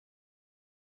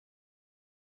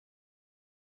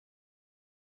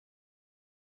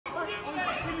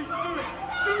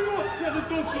Why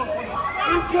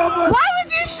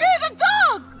would you shoot the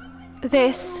dog?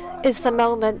 This is the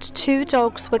moment 2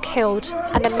 dogs were killed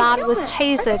and a man was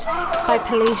tasered by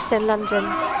police in London.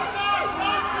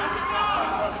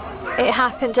 It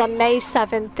happened on May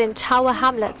 7th in Tower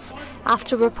Hamlets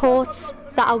after reports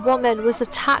that a woman was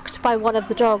attacked by one of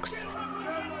the dogs.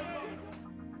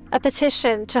 A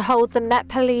petition to hold the Met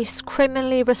Police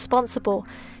criminally responsible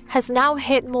has now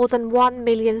hit more than 1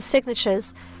 million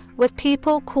signatures, with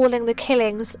people calling the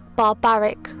killings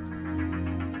barbaric.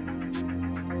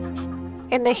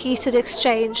 In the heated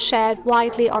exchange shared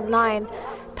widely online,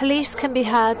 police can be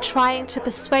heard trying to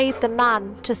persuade the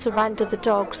man to surrender the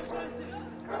dogs.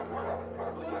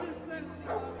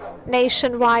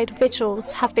 Nationwide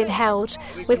vigils have been held,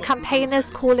 with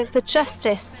campaigners calling for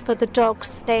justice for the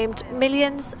dogs named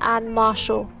Millions and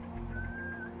Marshall.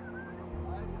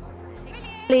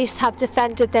 Police have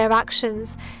defended their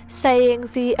actions, saying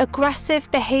the aggressive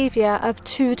behaviour of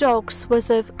 2 dogs was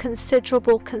of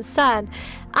considerable concern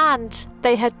and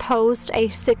they had posed a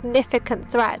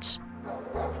significant threat.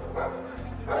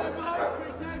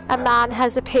 A man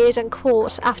has appeared in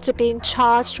court after being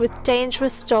charged with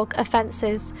dangerous dog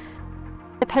offences.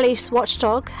 The police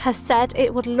watchdog has said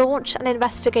it would launch an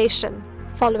investigation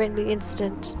following the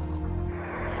incident.